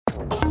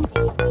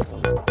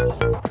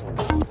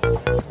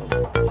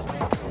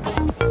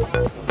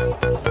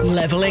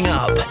Leveling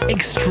up.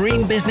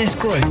 Extreme business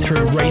growth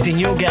through raising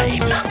your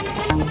game.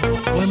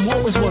 When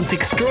what was once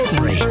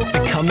extraordinary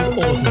becomes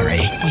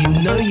ordinary, you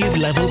know you've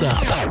leveled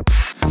up.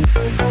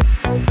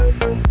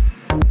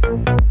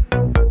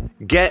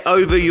 Get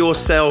over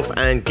yourself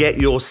and get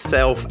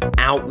yourself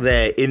out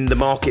there in the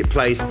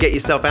marketplace. Get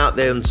yourself out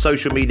there on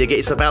social media. Get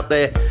yourself out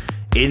there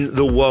in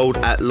the world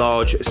at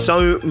large.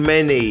 So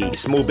many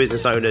small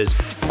business owners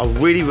are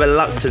really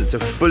reluctant to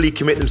fully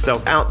commit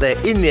themselves out there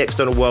in the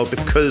external world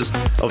because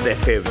of their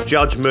fear of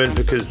judgment,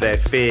 because their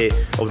fear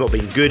of not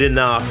being good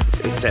enough,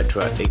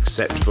 etc.,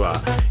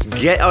 etc.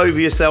 Get over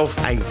yourself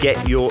and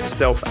get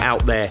yourself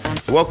out there.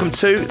 Welcome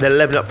to the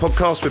Leveling Up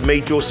Podcast with me,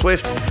 George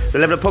Swift. The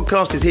Leveling Up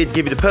Podcast is here to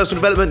give you the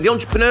personal development, the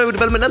entrepreneurial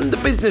development, and the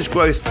business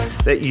growth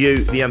that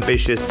you, the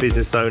ambitious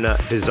business owner,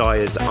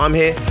 desires. I'm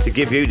here to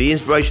give you the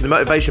inspiration, the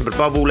motivation, but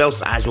above all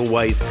else, as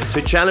always,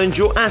 to challenge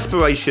your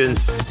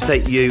aspirations to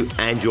take you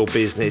and your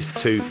business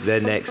to the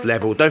next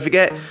level. Don't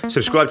forget,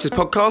 subscribe to this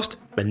podcast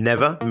and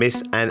never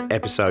miss an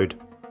episode.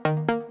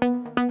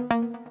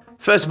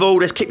 First of all,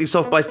 let's kick this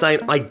off by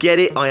saying I get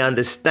it, I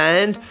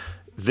understand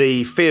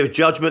the fear of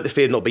judgment, the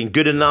fear of not being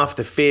good enough,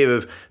 the fear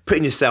of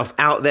putting yourself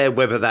out there,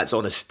 whether that's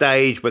on a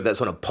stage, whether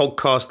that's on a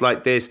podcast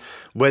like this,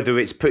 whether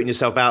it's putting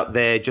yourself out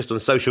there just on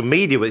social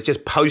media, whether it's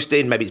just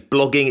posting, maybe it's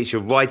blogging, it's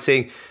your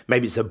writing,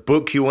 maybe it's a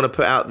book you want to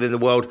put out there in the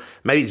world,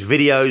 maybe it's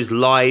videos,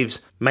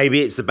 lives,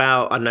 maybe it's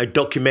about,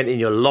 documenting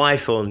your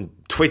life on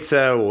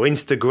Twitter or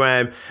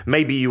Instagram,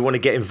 maybe you want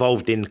to get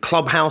involved in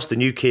Clubhouse, the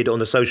new kid on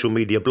the social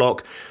media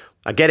block.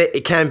 I get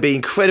it can be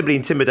incredibly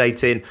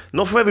intimidating,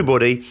 not for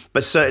everybody,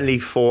 but certainly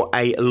for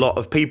a lot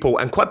of people,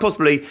 and quite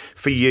possibly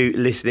for you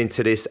listening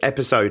to this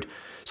episode.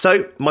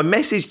 So my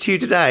message to you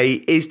today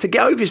is to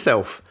get over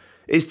yourself,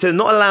 is to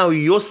not allow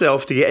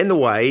yourself to get in the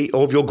way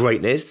of your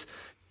greatness.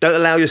 Don't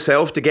allow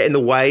yourself to get in the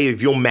way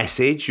of your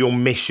message, your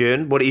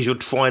mission, what it is you're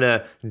trying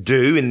to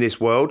do in this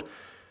world.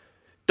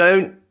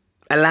 Don't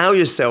allow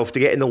yourself to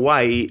get in the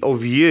way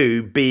of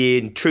you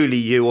being truly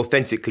you,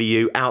 authentically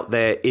you, out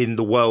there in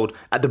the world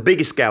at the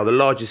biggest scale, the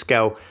largest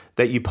scale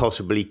that you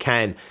possibly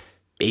can.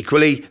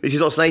 Equally, this is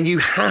not saying you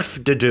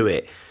have to do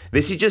it.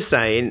 This is just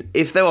saying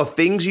if there are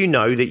things you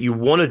know that you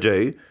want to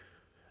do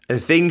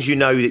and things you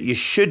know that you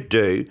should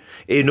do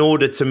in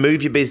order to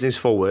move your business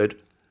forward,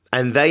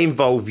 and they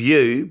involve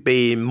you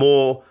being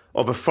more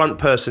of a front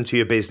person to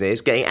your business,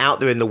 getting out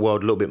there in the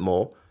world a little bit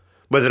more,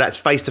 whether that's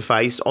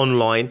face-to-face,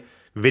 online,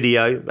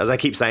 video, as I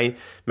keep saying,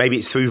 maybe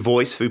it's through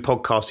voice, through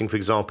podcasting, for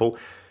example.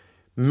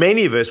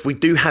 Many of us, we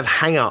do have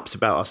hang-ups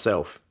about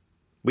ourselves.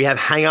 We have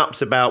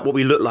hang-ups about what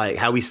we look like,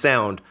 how we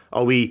sound.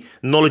 Are we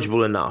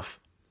knowledgeable enough?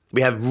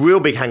 We have real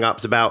big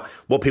hang-ups about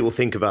what people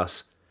think of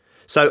us.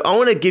 So I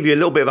want to give you a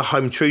little bit of a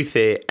home truth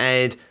here,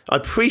 and I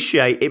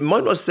appreciate it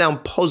might not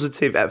sound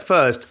positive at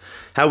first.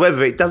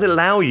 However, it does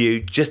allow you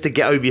just to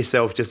get over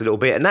yourself just a little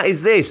bit, and that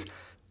is this.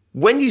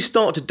 When you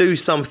start to do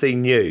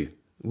something new,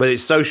 whether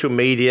it's social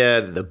media,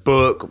 the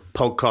book,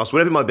 podcast,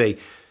 whatever it might be,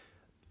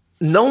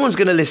 no one's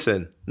going to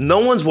listen. No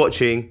one's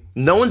watching.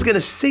 No one's going to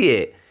see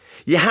it.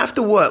 You have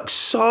to work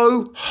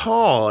so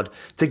hard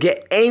to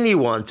get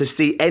anyone to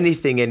see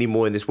anything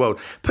anymore in this world.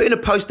 Putting a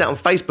post out on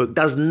Facebook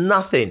does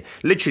nothing.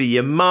 Literally,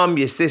 your mum,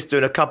 your sister,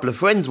 and a couple of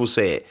friends will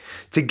see it.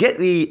 To get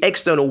the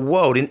external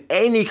world in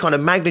any kind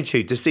of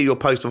magnitude to see your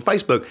post on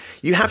Facebook,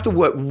 you have to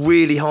work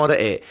really hard at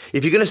it.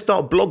 If you're going to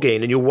start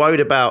blogging and you're worried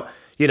about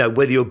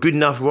whether you're a good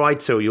enough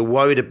writer, or you're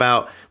worried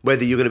about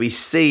whether you're going to be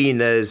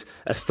seen as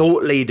a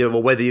thought leader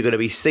or whether you're going to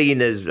be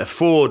seen as a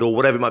fraud or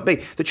whatever it might be.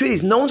 The truth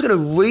is, no one's going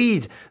to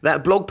read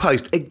that blog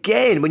post.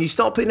 Again, when you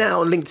start putting it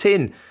out on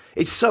LinkedIn,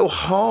 it's so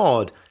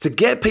hard to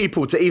get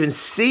people to even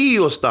see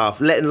your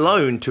stuff, let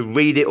alone to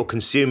read it or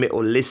consume it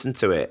or listen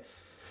to it.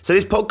 So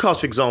this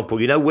podcast, for example,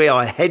 we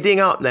are heading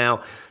up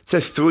now to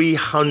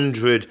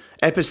 300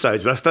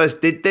 episodes. When I first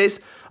did this,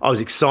 I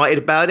was excited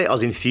about it. I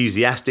was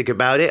enthusiastic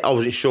about it. I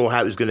wasn't sure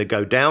how it was going to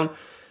go down,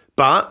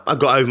 but I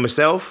got over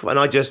myself and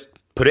I just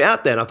put it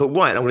out there. And I thought,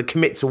 right, I'm going to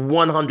commit to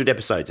 100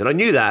 episodes. And I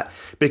knew that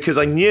because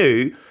I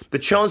knew the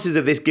chances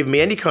of this giving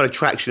me any kind of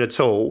traction at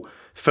all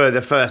for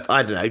the first,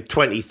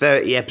 20,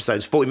 30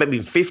 episodes, 40, maybe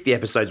even 50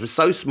 episodes was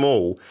so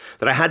small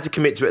that I had to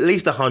commit to at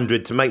least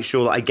 100 to make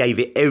sure that I gave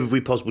it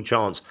every possible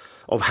chance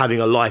of having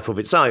a life of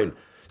its own.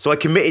 So I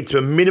committed to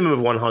a minimum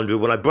of 100.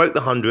 When I broke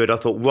the 100, I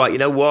thought, right, you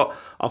know what?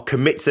 I'll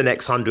commit to the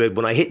next 100.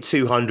 When I hit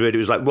 200, it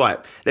was like, right,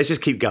 let's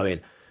just keep going,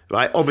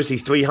 right? Obviously,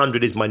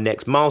 300 is my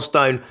next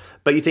milestone,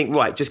 but you think,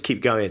 right, just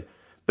keep going.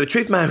 But the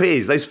truth of the matter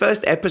is, those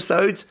first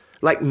episodes,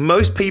 like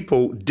most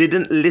people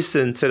didn't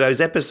listen to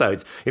those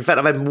episodes. In fact,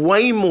 I've had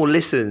way more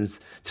listens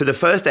to the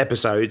first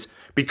episodes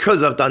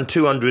because I've done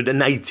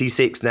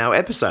 286 now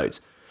episodes.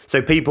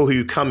 So people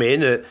who come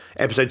in at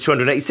episode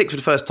 286 for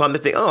the first time, they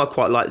think, oh, I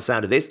quite like the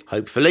sound of this,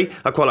 hopefully.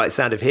 I quite like the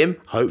sound of him,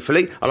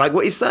 hopefully. I like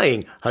what he's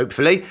saying,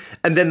 hopefully.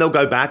 And then they'll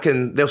go back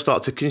and they'll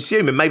start to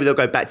consume. And maybe they'll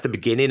go back to the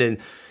beginning and,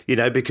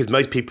 because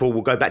most people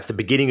will go back to the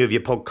beginning of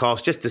your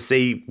podcast just to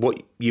see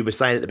what you were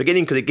saying at the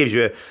beginning, because it gives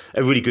you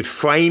a really good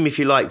frame, if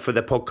you like, for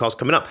the podcast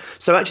coming up.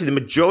 So actually the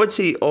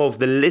majority of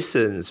the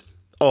listens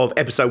of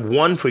episode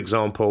 1, for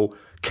example,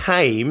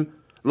 came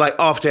like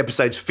after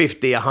episodes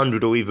 50,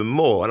 100 or even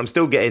more. And I'm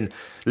still getting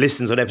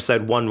listens on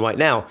episode 1 right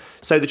now.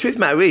 So the truth of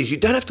the matter is, you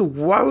don't have to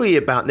worry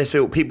about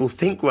necessarily what people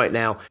think right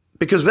now,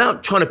 because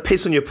without trying to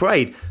piss on your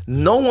parade,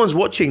 no one's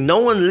watching, no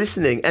one's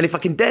listening. And if I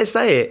can dare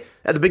say it,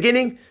 at the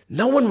beginning,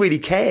 no one really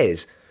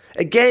cares.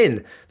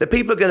 Again, the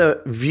people are going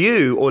to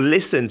view or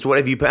listen to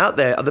whatever you put out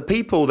there are the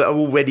people that are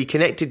already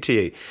connected to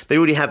you. They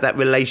already have that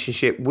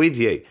relationship with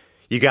you.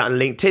 You go out on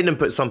LinkedIn and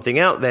put something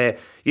out there,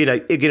 you're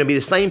going to be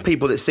the same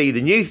people that see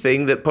the new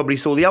thing that probably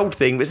saw the old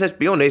thing, but let's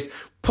be honest,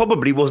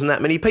 probably wasn't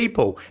that many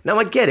people. Now,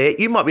 I get it.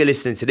 You might be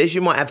listening to this.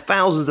 You might have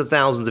thousands and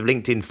thousands of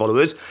LinkedIn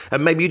followers,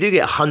 and maybe you do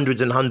get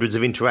hundreds and hundreds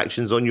of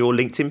interactions on your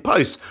LinkedIn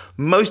posts.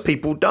 Most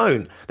people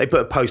don't. They put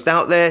a post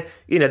out there.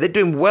 They're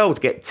doing well to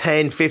get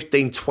 10,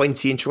 15,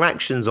 20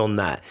 interactions on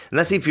that. And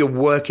that's if you're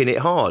working it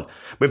hard.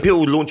 When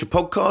people launch a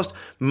podcast,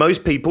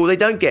 most people, they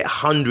don't get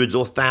hundreds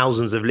or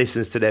thousands of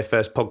listens to their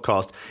first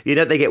podcast.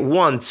 They get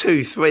 1,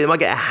 2, 3. They might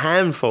get a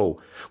handful.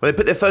 When they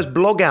put their first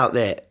blog out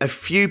there, a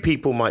few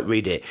people might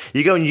read it.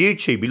 You go on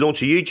YouTube, you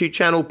launch a YouTube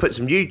channel, put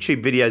some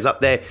YouTube videos up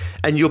there,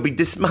 and you'll be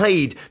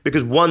dismayed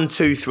because 1,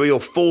 2, 3 or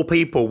 4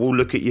 people will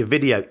look at your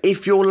video,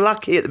 if you're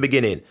lucky at the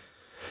beginning.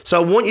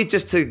 So I want you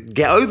just to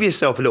get over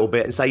yourself a little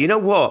bit and say, you know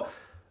what?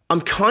 I'm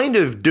kind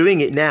of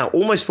doing it now,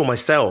 almost for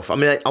myself. I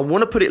mean, I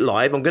want to put it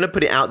live. I'm going to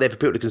put it out there for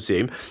people to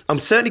consume. I'm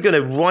certainly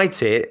going to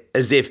write it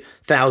as if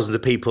thousands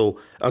of people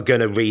are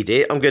going to read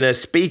it. I'm going to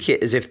speak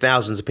it as if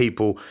thousands of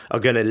people are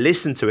going to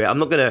listen to it. I'm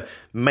not going to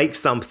make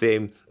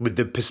something with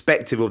the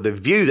perspective or the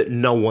view that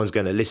no one's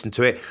going to listen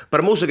to it. But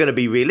I'm also going to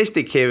be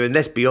realistic here. And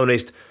let's be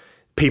honest,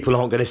 people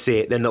aren't going to see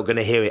it. They're not going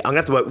to hear it. I'm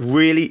going to have to work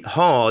really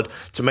hard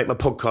to make my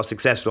podcast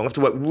successful. I'm going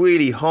to have to work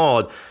really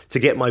hard to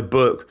get my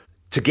book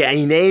to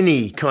gain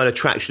any kind of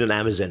traction on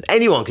Amazon.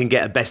 Anyone can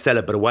get a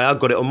bestseller, by the way. I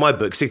got it on my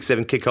book,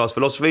 6-7 Kick-Ass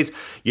Philosophies.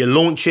 You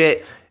launch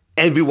it,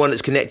 everyone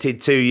that's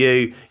connected to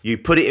you, you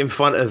put it in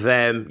front of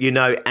them,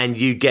 and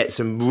you get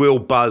some real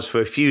buzz for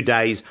a few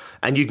days,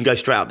 and you can go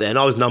straight up there. And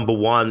I was number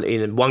 1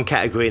 in one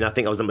category, and I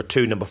think I was number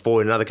 2, number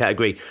 4 in another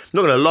category. I'm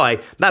not going to lie,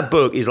 that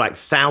book is like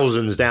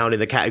thousands down in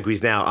the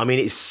categories now. I mean,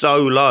 it's so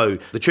low.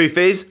 The truth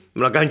is,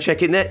 when I go and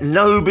check in there,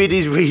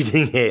 nobody's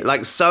reading it.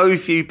 Like, so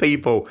few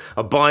people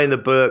are buying the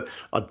book,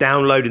 are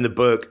downloading the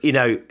book.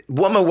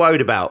 What am I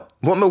worried about?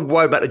 What am I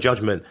worried about the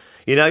judgment?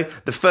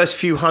 The first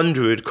few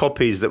hundred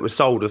copies that were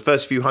sold, the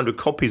first few hundred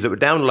copies that were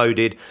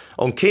downloaded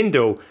on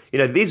Kindle,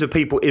 these were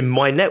people in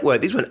my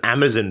network. These weren't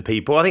Amazon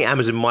people. I think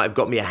Amazon might have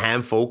got me a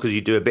handful because you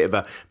do a bit of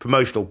a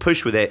promotional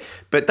push with it.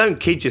 But don't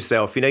kid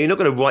yourself. You're not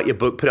going to write your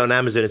book, put it on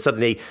Amazon, and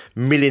suddenly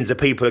millions of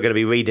people are going to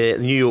be reading it.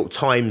 The New York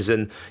Times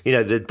and,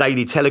 the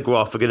Daily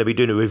Telegraph are going to be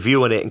doing a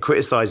review on it and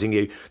criticizing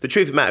you. The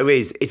truth of the matter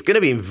is, it's going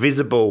to be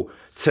invisible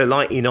to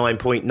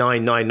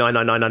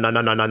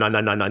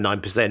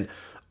 99.99999999999%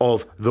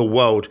 of the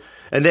world.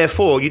 And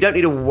therefore, you don't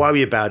need to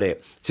worry about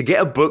it. To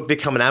get a book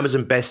become an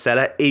Amazon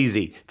bestseller,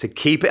 easy. To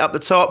keep it up the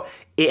top,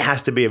 it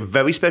has to be a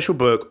very special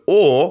book,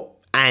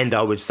 and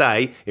I would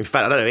say, in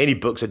fact, I don't know any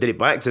books, I did it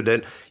by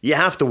accident, you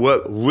have to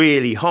work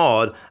really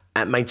hard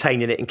at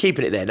maintaining it and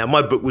keeping it there. Now,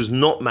 my book was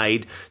not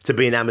made to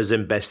be an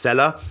Amazon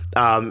bestseller.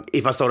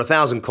 If I sold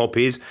 1,000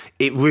 copies,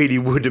 it really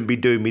wouldn't be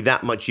doing me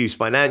that much use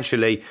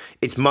financially.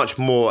 It's much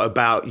more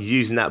about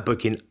using that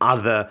book in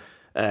other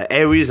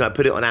areas, and I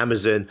put it on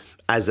Amazon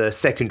as a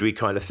secondary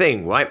kind of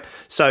thing, right?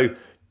 So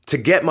to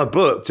get my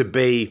book to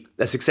be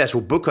a successful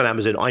book on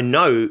Amazon, I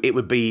know it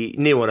would be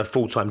near on a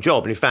full-time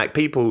job. And in fact,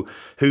 people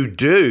who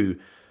do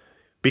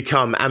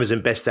become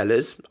Amazon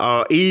bestsellers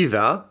are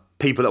either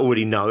people that are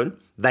already known,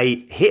 they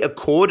hit a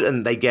chord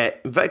and they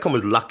get, inverted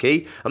commas,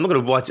 lucky. I'm not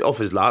going to write it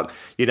off as luck,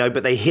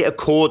 but they hit a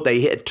chord, they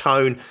hit a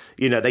tone,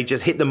 they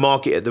just hit the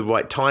market at the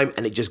right time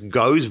and it just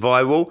goes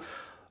viral.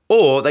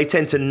 Or they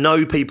tend to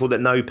know people that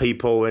know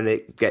people and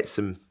it gets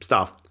some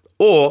stuff.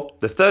 Or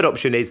the third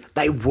option is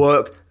they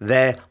work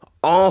their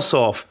arse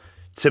off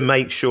to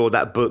make sure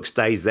that book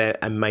stays there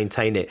and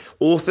maintain it.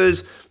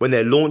 Authors, when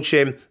they're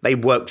launching, they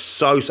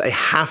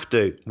have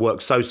to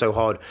work so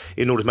hard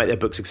in order to make their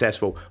book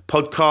successful.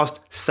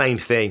 Podcast, same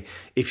thing.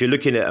 If you're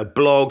looking at a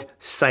blog,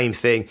 same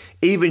thing.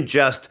 Even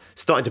just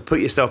starting to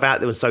put yourself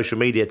out there on social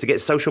media, to get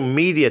social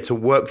media to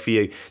work for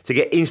you, to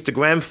get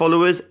Instagram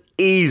followers,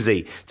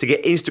 easy. To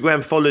get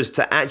Instagram followers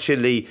to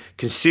actually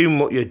consume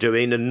what you're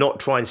doing and not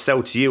try and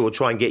sell to you or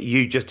try and get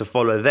you just to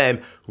follow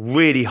them,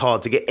 really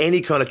hard. To get any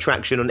kind of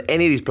traction on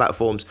any of these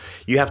platforms,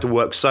 you have to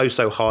work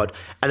so hard.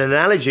 An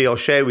analogy I'll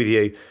share with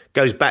you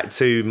goes back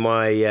to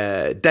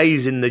my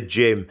days in the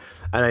gym.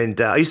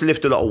 And I used to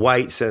lift a lot of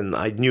weights and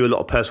I knew a lot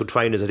of personal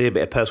trainers. I did a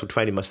bit of personal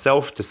training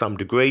myself to some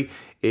degree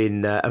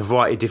in a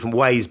variety of different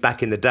ways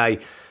back in the day.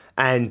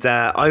 And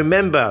I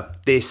remember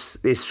this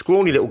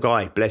scrawny little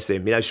guy, bless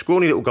him,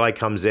 scrawny little guy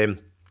comes in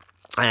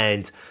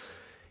and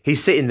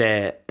he's sitting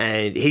there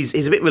and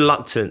he's a bit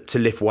reluctant to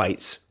lift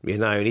weights,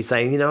 and he's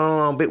saying,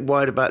 I'm a bit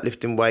worried about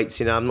lifting weights,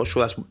 I'm not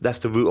sure that's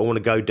the route I want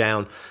to go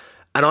down.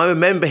 And I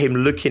remember him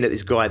looking at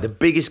this guy, the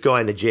biggest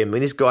guy in the gym,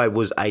 and this guy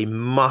was a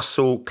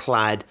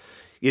muscle-clad,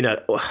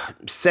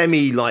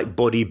 semi-like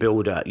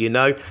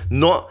bodybuilder,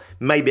 not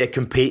maybe a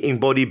competing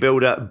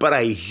bodybuilder, but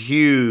a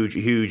huge,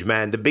 huge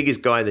man, the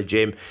biggest guy in the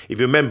gym. If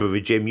you remember the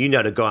gym, you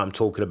know the guy I'm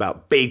talking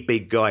about,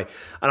 big guy.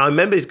 And I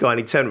remember this guy, and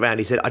he turned around and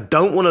he said, I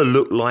don't want to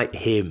look like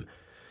him.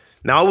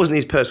 Now, I wasn't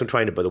his personal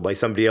trainer, by the way,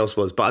 somebody else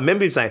was, but I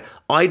remember him saying,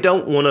 I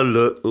don't want to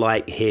look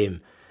like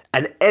him.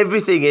 And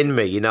everything in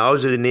me, I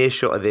was within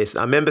earshot of this.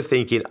 And I remember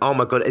thinking, oh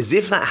my God, as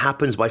if that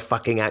happens by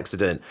fucking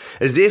accident.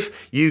 As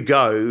if you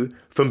go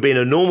from being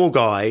a normal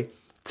guy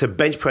to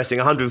bench pressing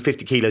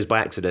 150 kilos by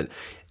accident.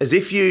 As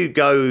if you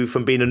go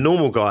from being a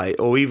normal guy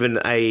or even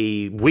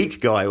a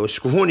weak guy or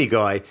scrawny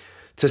guy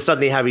to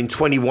suddenly having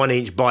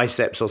 21-inch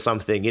biceps or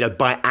something,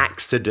 by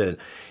accident.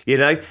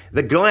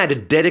 The guy had to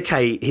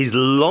dedicate his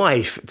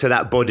life to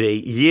that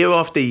body year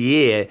after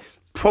year,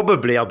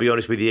 probably, I'll be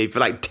honest with you, for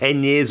like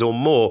 10 years or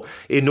more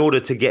in order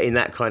to get in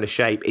that kind of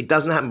shape. It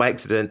doesn't happen by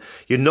accident.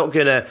 You're not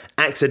going to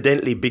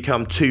accidentally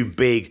become too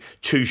big,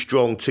 too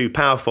strong, too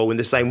powerful in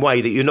the same way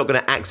that you're not going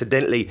to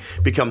accidentally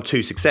become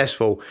too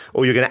successful,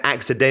 or you're going to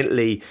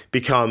accidentally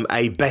become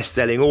a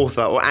best-selling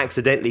author, or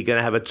accidentally going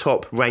to have a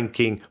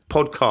top-ranking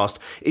podcast.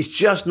 It's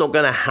just not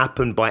going to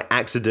happen by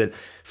accident.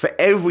 For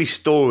every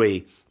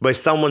story where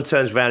someone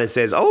turns around and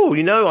says, oh,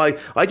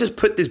 I just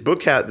put this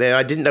book out there.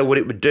 I didn't know what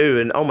it would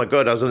do. And oh my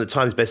God, I was on the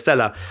Times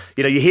bestseller.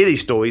 You hear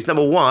these stories.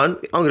 Number one,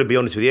 I'm going to be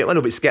honest with you, I'm a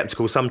little bit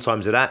skeptical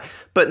sometimes of that.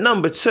 But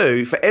number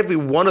two, for every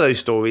one of those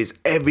stories,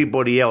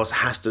 everybody else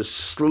has to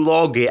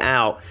slog it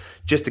out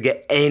just to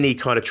get any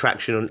kind of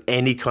traction on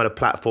any kind of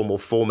platform or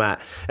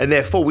format. And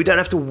therefore, we don't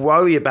have to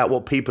worry about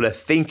what people are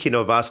thinking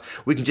of us.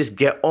 We can just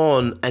get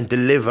on and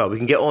deliver. We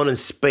can get on and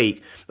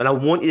speak. And I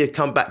want you to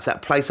come back to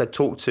that place I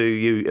talked to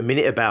you a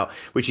minute about,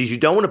 which is you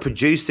don't want to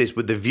produce this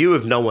with the view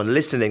of no one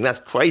listening. That's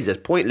crazy.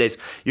 That's pointless.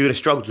 You're going to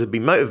struggle to be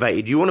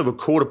motivated. You want to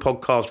record a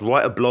podcast,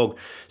 write a blog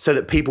so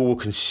that people will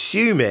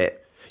consume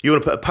it. You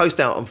want to put a post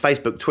out on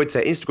Facebook, Twitter,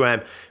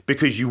 Instagram,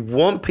 because you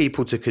want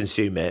people to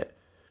consume it.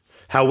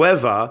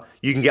 However,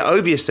 you can get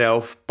over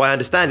yourself by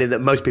understanding that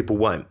most people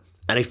won't.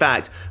 And in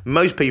fact,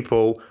 most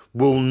people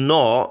will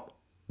not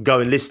go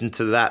and listen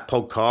to that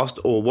podcast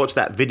or watch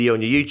that video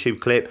on your YouTube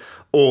clip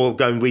or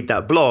go and read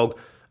that blog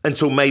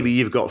until maybe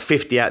you've got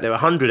 50 out there,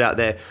 100 out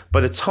there.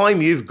 By the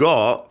time you've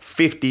got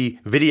 50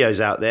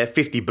 videos out there,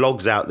 50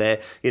 blogs out there,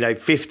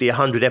 50,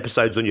 100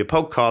 episodes on your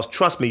podcast,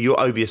 trust me, you're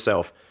over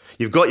yourself.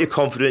 You've got your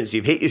confidence,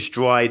 you've hit your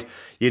stride,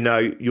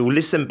 you'll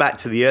listen back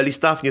to the early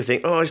stuff and you'll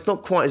think, oh, it's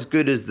not quite as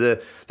good as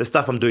the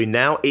stuff I'm doing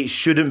now. It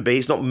shouldn't be,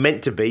 it's not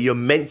meant to be. You're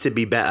meant to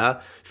be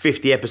better.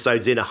 50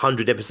 episodes in,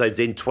 100 episodes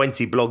in,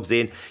 20 blogs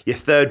in, your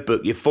third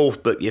book, your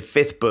fourth book, your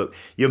fifth book.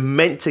 You're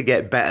meant to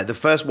get better. The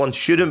first one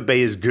shouldn't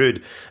be as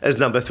good as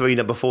number 3,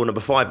 number 4,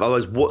 number 5.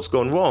 Otherwise, what's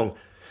gone wrong?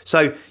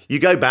 So you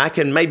go back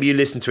and maybe you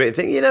listen to it and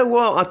think, you know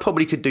what, I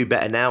probably could do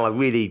better now. I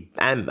really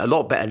am a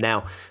lot better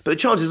now. But the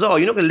chances are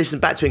you're not going to listen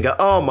back to it and go,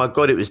 oh my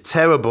God, it was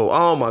terrible.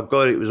 Oh my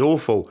God, it was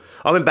awful.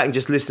 I went back and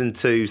just listened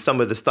to some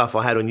of the stuff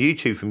I had on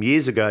YouTube from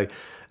years ago.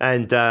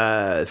 And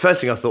the first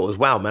thing I thought was,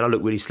 wow, man, I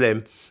look really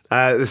slim.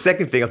 The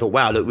second thing I thought,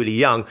 wow, I look really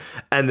young.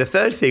 And the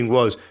third thing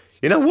was,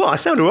 you know what, I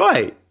sound all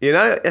right.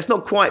 That's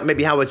not quite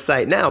maybe how I'd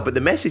say it now, but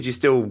the message is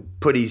still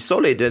pretty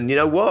solid. And you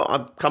know what,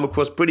 I've come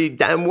across pretty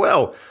damn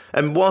well.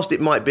 And whilst it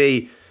might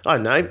be, I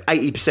don't know,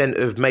 80%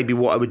 of maybe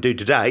what I would do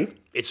today,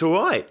 it's all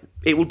right.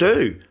 It will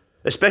do.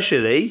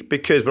 Especially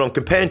because when I'm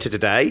comparing to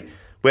today,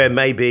 where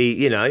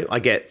maybe, I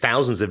get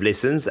thousands of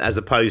listens as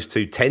opposed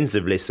to tens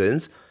of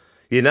listens,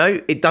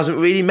 it doesn't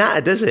really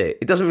matter, does it?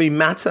 It doesn't really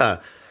matter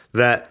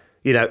that,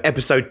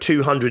 episode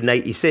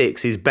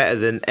 286 is better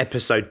than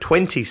episode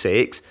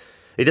 26.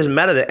 It doesn't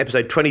matter that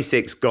episode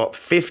 26 got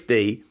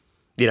 50,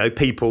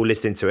 people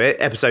listening to it.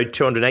 Episode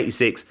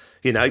 286,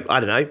 I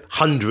don't know,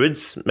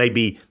 hundreds,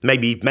 maybe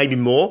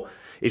more.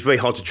 It's very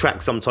hard to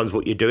track sometimes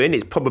what you're doing.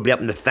 It's probably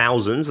up in the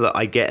thousands that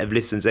I get of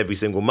listens every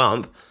single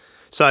month.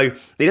 So it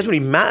doesn't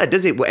really matter,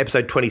 does it, what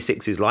episode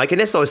 26 is like?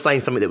 Unless I was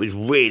saying something that was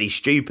really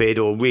stupid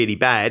or really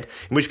bad,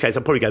 in which case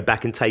I'll probably go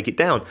back and take it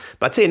down.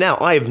 But I tell you now,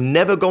 I have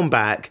never gone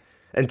back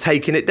and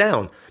taken it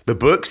down. The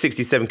book,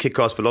 67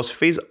 Kick-Ass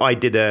Philosophies, I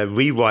did a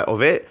rewrite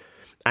of it.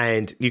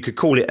 And you could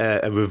call it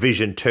a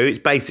revision too. It's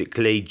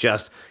basically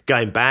just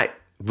going back,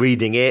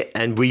 reading it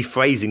and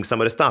rephrasing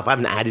some of the stuff. I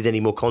haven't added any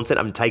more content.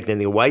 I haven't taken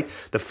anything away.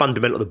 The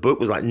fundamental of the book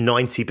was like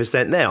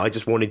 90% there. I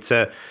just wanted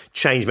to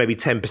change maybe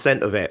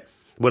 10% of it.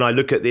 When I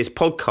look at this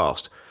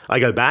podcast, I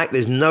go back,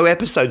 there's no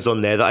episodes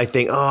on there that I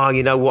think, oh,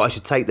 you know what, I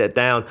should take that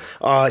down.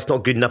 Oh, it's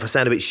not good enough. I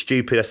sound a bit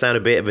stupid. I sound a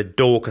bit of a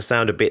dork. I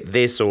sound a bit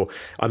this, or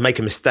I make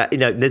a mistake.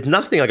 There's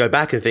nothing I go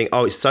back and think,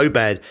 oh, it's so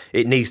bad,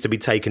 it needs to be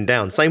taken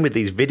down. Same with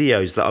these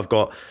videos that I've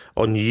got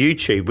on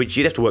YouTube, which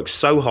you'd have to work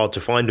so hard to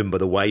find them, by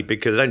the way,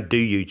 because I don't do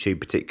YouTube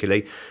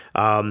particularly.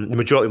 The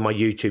majority of my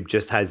YouTube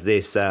just has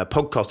this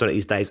podcast on it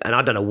these days, and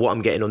I don't know what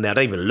I'm getting on there. I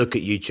don't even look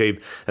at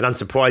YouTube, and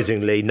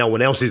unsurprisingly, no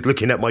one else is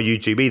looking at my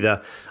YouTube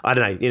either. I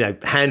don't know,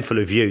 handful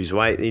of views,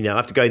 right? I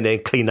have to go in there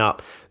and clean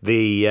up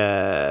the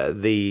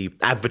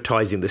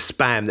advertising, the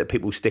spam that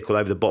people stick all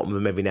over the bottom of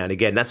them every now and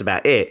again. That's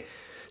about it.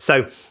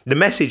 So the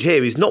message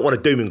here is not one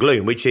of doom and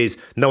gloom, which is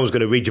no one's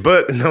going to read your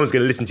book, no one's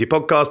going to listen to your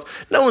podcast,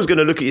 no one's going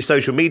to look at your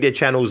social media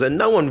channels, and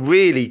no one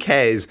really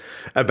cares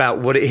about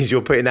what it is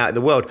you're putting out in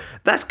the world.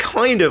 That's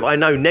kind of, I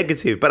know,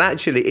 negative, but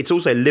actually it's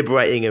also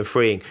liberating and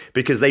freeing,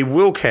 because they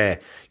will care.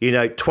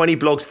 20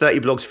 blogs, 30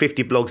 blogs,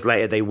 50 blogs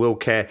later, they will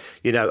care.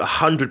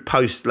 100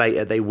 posts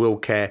later, they will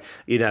care.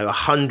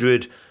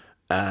 100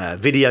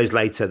 videos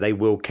later, they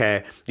will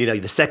care.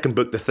 The second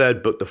book, the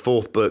third book, the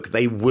fourth book,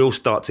 they will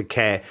start to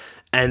care.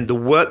 And the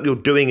work you're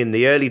doing in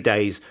the early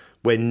days,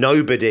 where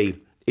nobody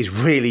is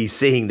really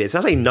seeing this, I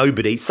say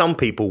nobody, some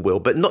people will,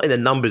 but not in the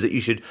numbers that you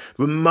should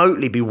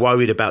remotely be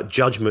worried about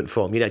judgment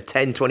from.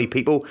 10, 20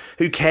 people,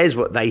 who cares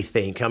what they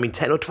think?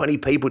 10 or 20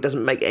 people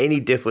doesn't make any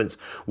difference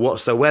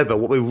whatsoever.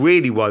 What we're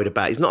really worried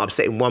about is not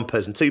upsetting one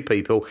person, two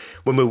people.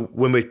 When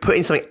we're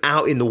putting something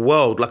out in the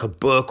world, like a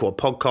book or a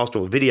podcast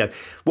or a video,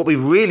 what we're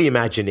really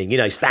imagining,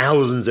 is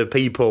thousands of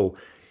people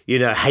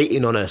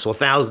hating on us, or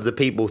thousands of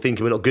people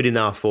thinking we're not good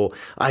enough, or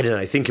I don't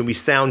know, thinking we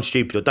sound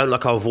stupid or don't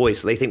like our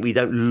voice, or they think we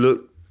don't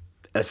look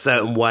a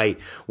certain way,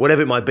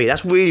 whatever it might be.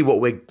 That's really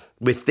what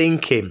we're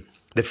thinking.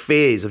 The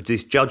fears of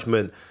this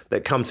judgment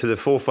that come to the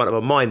forefront of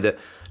our mind that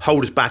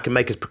hold us back and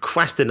make us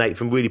procrastinate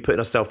from really putting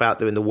ourselves out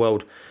there in the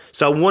world.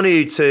 So I want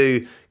you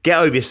to get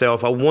over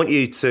yourself. I want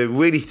you to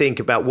really think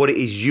about what it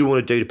is you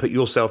want to do to put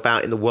yourself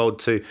out in the world,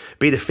 to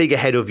be the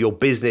figurehead of your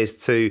business,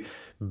 to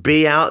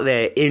be out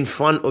there in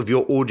front of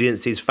your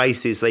audience's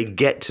faces so they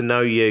get to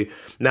know you.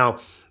 Now,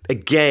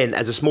 again,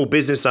 as a small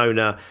business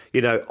owner,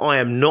 I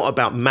am not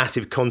about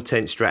massive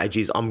content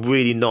strategies. I'm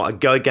really not. I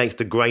go against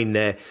the grain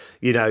there.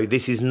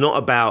 This is not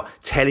about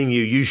telling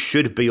you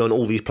should be on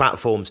all these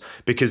platforms,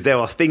 because there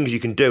are things you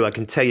can do, I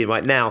can tell you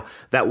right now,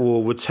 that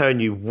will return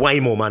you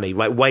way more money,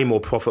 right? Way more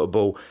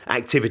profitable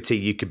activity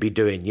you could be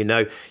doing. You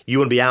want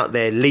to be out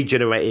there lead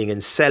generating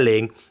and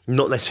selling,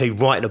 not necessarily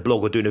writing a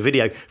blog or doing a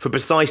video, for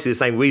precisely the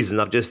same reason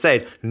I've just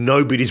said.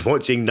 Nobody's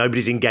watching,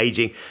 nobody's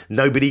engaging,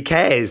 nobody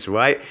cares,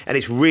 right? And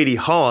it's really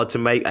hard to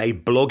make a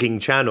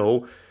blogging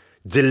channel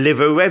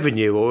deliver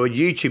revenue, or a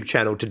YouTube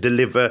channel to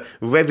deliver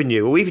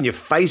revenue, or even your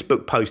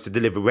Facebook post to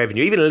deliver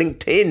revenue, even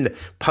LinkedIn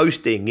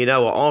posting,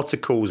 or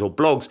articles or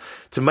blogs,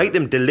 to make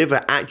them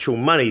deliver actual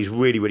money is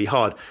really, really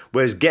hard.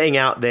 Whereas getting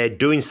out there,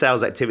 doing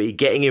sales activity,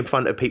 getting in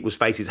front of people's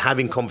faces,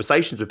 having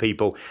conversations with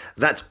people,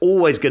 that's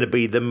always going to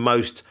be the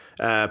most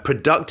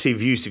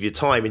productive use of your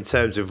time in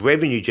terms of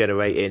revenue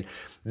generating.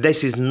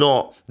 This is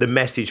not the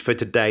message for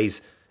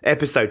today's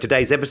episode.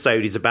 Today's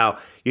episode is about,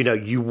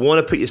 you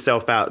want to put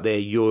yourself out there.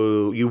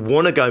 You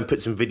want to go and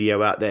put some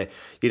video out there.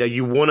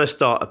 You want to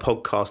start a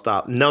podcast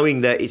up,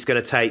 knowing that it's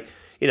going to take,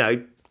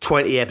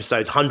 20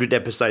 episodes, 100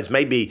 episodes,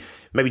 maybe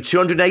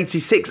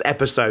 286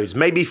 episodes,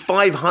 maybe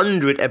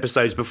 500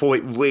 episodes before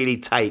it really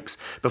takes,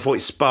 before it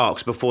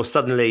sparks, before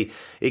suddenly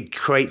it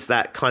creates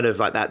that kind of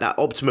like that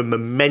optimum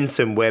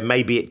momentum where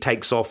maybe it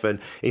takes off, and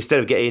instead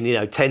of getting,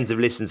 tens of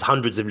listens,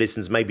 hundreds of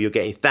listens, maybe you're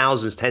getting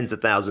thousands, tens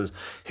of thousands,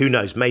 who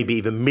knows, maybe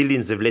even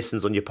millions of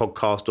listens on your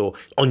podcast or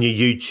on your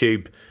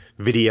YouTube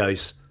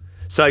videos.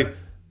 So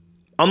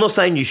I'm not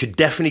saying you should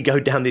definitely go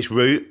down this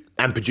route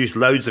and produce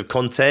loads of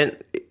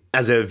content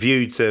as a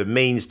view to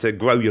means to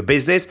grow your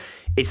business.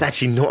 It's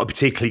actually not a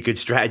particularly good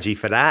strategy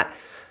for that.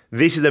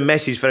 This is a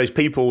message for those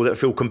people that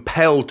feel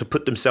compelled to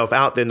put themselves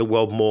out there in the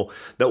world more,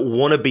 that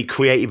want to be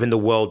creative in the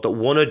world, that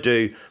want to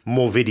do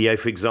more video,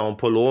 for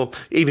example, or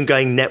even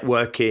going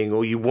networking,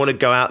 or you want to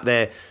go out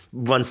there,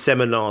 run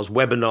seminars,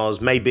 webinars,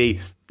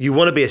 maybe you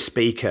want to be a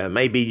speaker,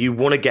 maybe you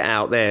want to get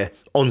out there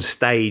on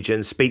stage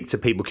and speak to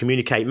people,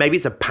 communicate. Maybe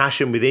it's a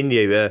passion within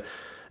you,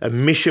 a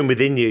mission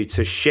within you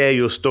to share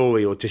your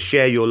story, or to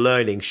share your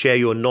learning, share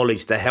your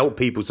knowledge, to help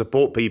people,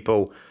 support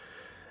people.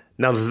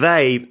 Now,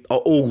 they are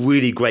all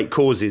really great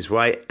causes,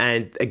 right?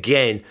 And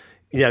again,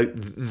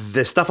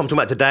 the stuff I'm talking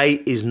about today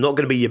is not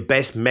going to be your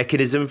best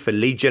mechanism for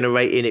lead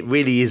generating. It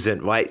really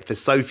isn't, right? For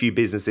so few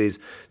businesses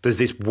does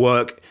this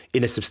work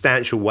in a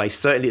substantial way,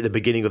 certainly at the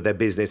beginning of their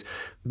business.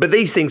 But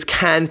these things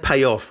can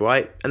pay off,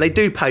 right? And they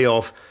do pay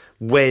off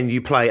when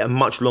you play a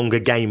much longer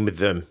game with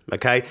them,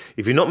 okay?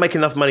 If you're not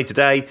making enough money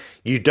today,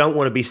 you don't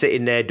want to be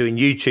sitting there doing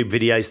YouTube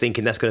videos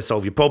thinking that's going to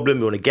solve your problem.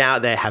 You want to get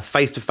out there, have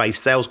face-to-face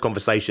sales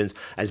conversations,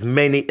 as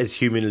many as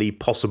humanly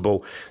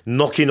possible,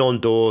 knocking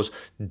on doors,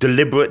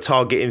 deliberate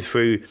targeting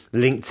through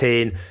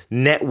LinkedIn,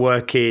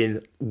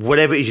 networking,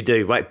 whatever it is you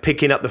do, right?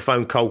 Picking up the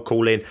phone, cold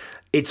calling.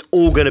 It's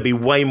all going to be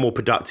way more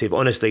productive,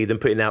 honestly, than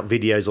putting out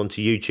videos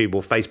onto YouTube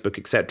or Facebook,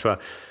 etc.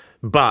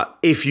 But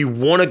if you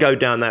want to go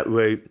down that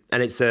route,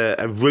 and it's a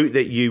route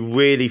that you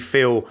really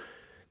feel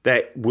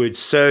that would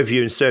serve you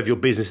and serve your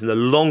business in the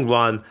long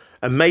run,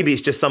 And maybe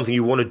it's just something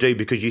you want to do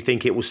because you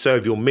think it will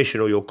serve your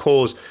mission or your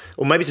cause,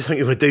 or maybe it's just something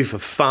you want to do for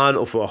fun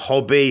or for a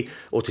hobby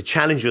or to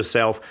challenge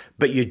yourself,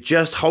 but you're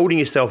just holding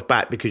yourself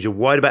back because you're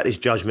worried about this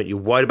judgment, you're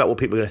worried about what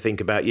people are going to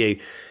think about you.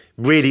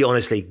 Really,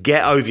 honestly,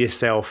 get over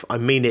yourself. I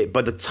mean it.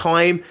 By the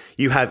time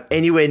you have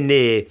anywhere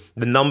near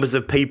the numbers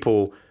of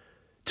people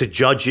to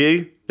judge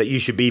you that you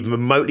should be even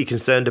remotely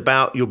concerned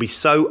about, you'll be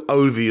so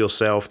over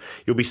yourself,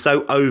 you'll be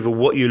so over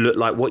what you look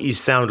like, what you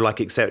sound like,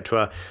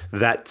 etc.,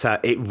 that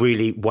it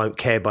really won't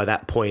care by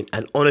that point.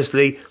 And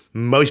honestly,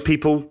 most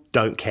people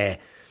don't care.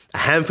 A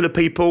handful of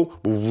people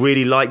will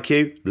really like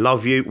you,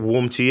 love you,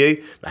 warm to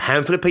you. A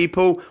handful of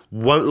people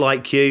won't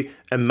like you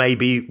and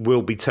maybe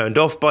will be turned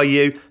off by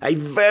you. A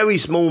very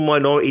small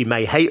minority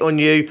may hate on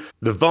you.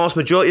 The vast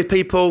majority of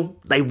people,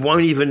 they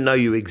won't even know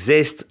you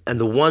exist. And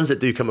the ones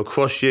that do come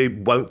across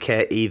you won't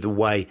care either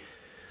way.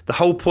 The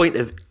whole point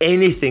of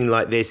anything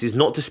like this is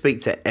not to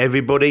speak to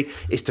everybody,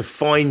 it's to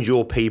find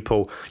your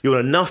people. You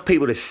want enough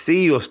people to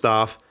see your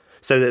stuff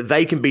so that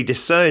they can be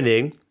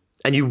discerning,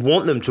 and you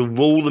want them to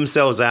rule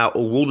themselves out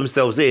or rule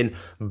themselves in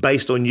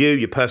based on you,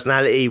 your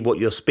personality, what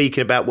you're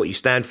speaking about, what you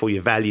stand for,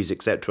 your values,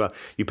 etc.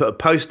 You put a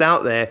post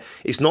out there,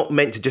 it's not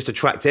meant to just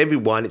attract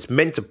everyone. It's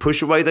meant to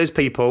push away those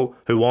people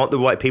who aren't the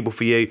right people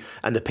for you.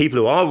 And the people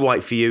who are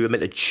right for you are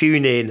meant to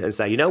tune in and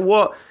say, you know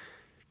what?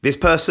 This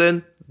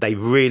person, they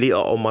really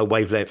are on my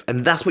wavelength.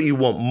 And that's what you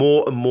want,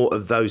 more and more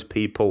of those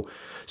people.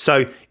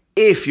 So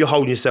if you're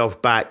holding yourself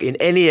back in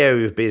any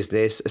area of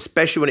business,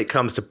 especially when it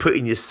comes to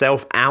putting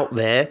yourself out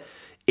there,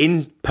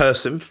 in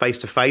person,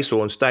 face-to-face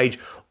or on stage,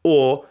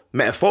 or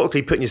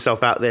metaphorically putting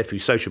yourself out there through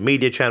social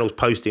media channels,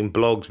 posting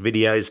blogs,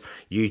 videos,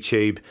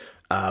 YouTube,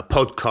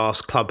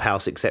 podcasts,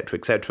 Clubhouse,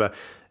 etc.,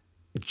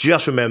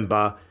 just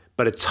remember,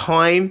 by the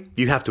time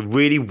you have to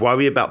really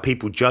worry about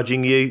people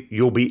judging you,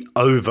 you'll be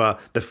over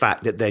the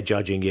fact that they're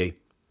judging you.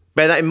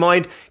 Bear that in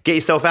mind, get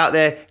yourself out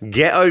there,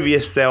 get over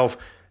yourself,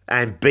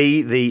 and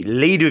be the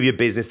leader of your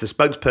business, the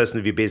spokesperson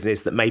of your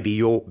business that maybe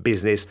your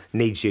business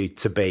needs you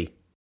to be.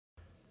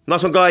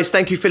 Nice one, guys.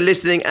 Thank you for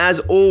listening. As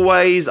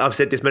always, I've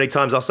said this many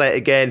times, I'll say it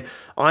again.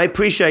 I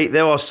appreciate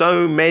there are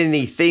so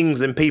many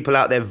things and people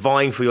out there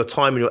vying for your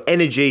time and your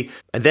energy,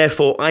 and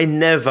therefore I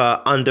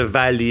never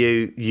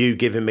undervalue you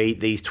giving me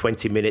these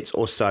 20 minutes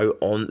or so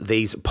on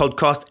these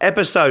podcast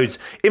episodes.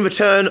 In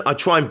return, I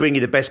try and bring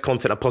you the best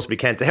content I possibly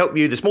can to help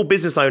you, the small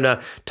business owner,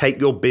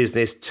 take your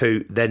business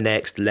to the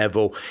next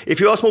level. If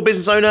you are a small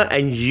business owner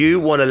and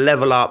you want to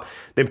level up,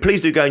 then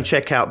please do go and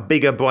check out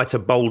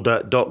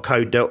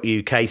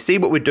biggerbrighterbolder.co.uk. See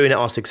what we're doing at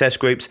our success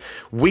groups.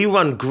 We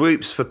run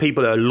groups for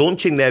people that are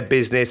launching their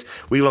business.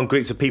 We run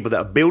groups of people that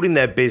are building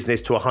their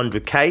business to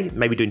 100K,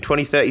 maybe doing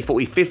 20, 30,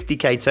 40,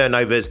 50K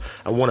turnovers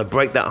and want to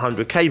break that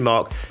 100K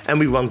mark. And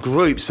we run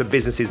groups for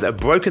businesses that have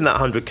broken that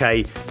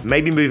 100K,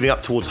 maybe moving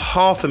up towards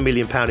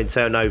 £500,000 in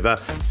turnover,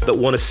 that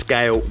want to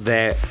scale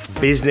their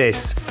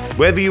business.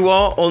 Wherever you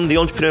are on the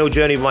entrepreneurial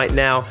journey right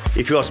now,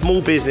 if you're a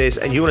small business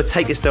and you want to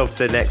take yourself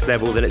to the next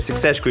level, then at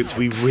Success Groups,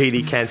 we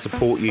really can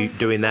support you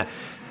doing that.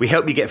 We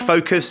help you get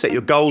focused, set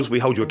your goals, we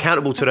hold you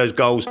accountable to those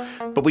goals,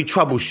 but we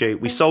troubleshoot,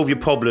 we solve your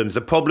problems.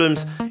 The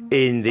problems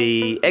in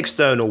the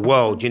external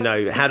world,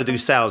 how to do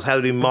sales, how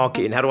to do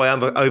marketing, how do I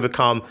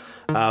overcome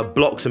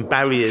blocks and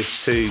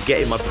barriers to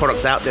getting my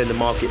products out there in the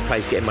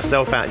marketplace, getting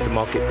myself out into the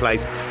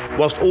marketplace,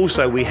 whilst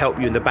also we help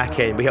you in the back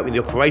end, we help you in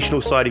the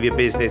operational side of your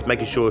business,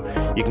 making sure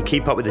you can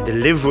keep up with the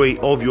delivery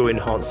of your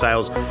enhanced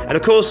sales. And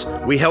of course,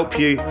 we help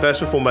you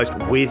first and foremost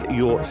with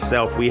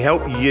yourself. We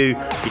help you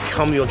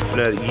become the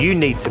entrepreneur that you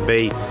need to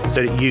be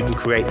so that you can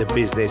create the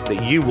business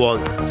that you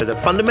want, so that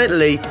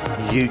fundamentally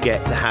you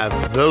get to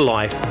have the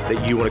life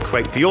that you want to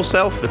create for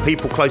yourself, the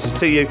people closest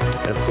to you,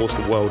 and of course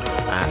the world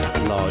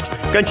at large.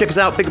 Go and check us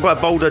out,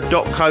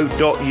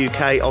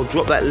 biggerbrighterbolder.co.uk. I'll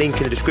drop that link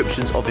in the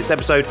descriptions of this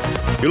episode.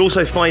 You'll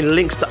also find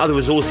links to other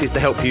resources to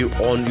help you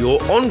on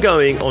your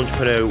ongoing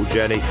entrepreneurial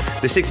journey.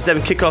 The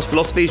 67 Kick-Ass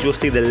Philosophies, you'll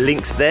see the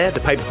links there, the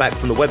paperback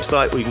from the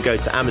website, or you can go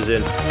to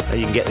Amazon and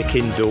you can get the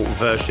Kindle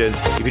version.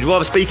 If you'd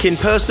rather speak in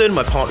person,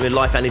 my partner in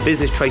life and in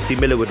business, Tracy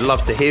Miller, would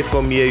love to hear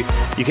from you.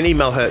 You can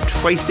email her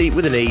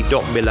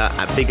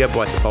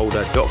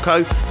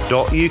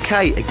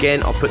tracy.miller@biggerbrighterbolder.co.uk.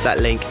 Again, I'll put that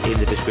link in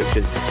the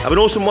descriptions. Have an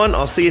awesome one.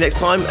 I'll see you next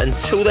time.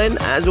 Until then,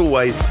 as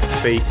always,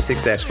 be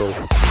successful.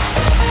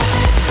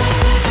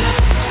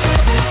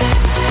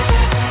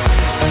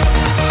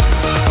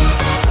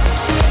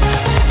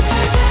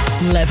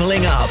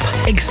 Leveling up.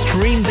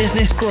 Extreme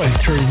business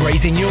growth through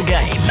raising your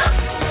game.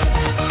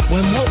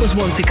 When what was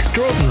once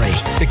extraordinary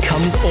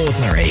becomes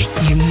ordinary,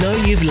 you know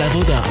you've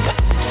leveled up.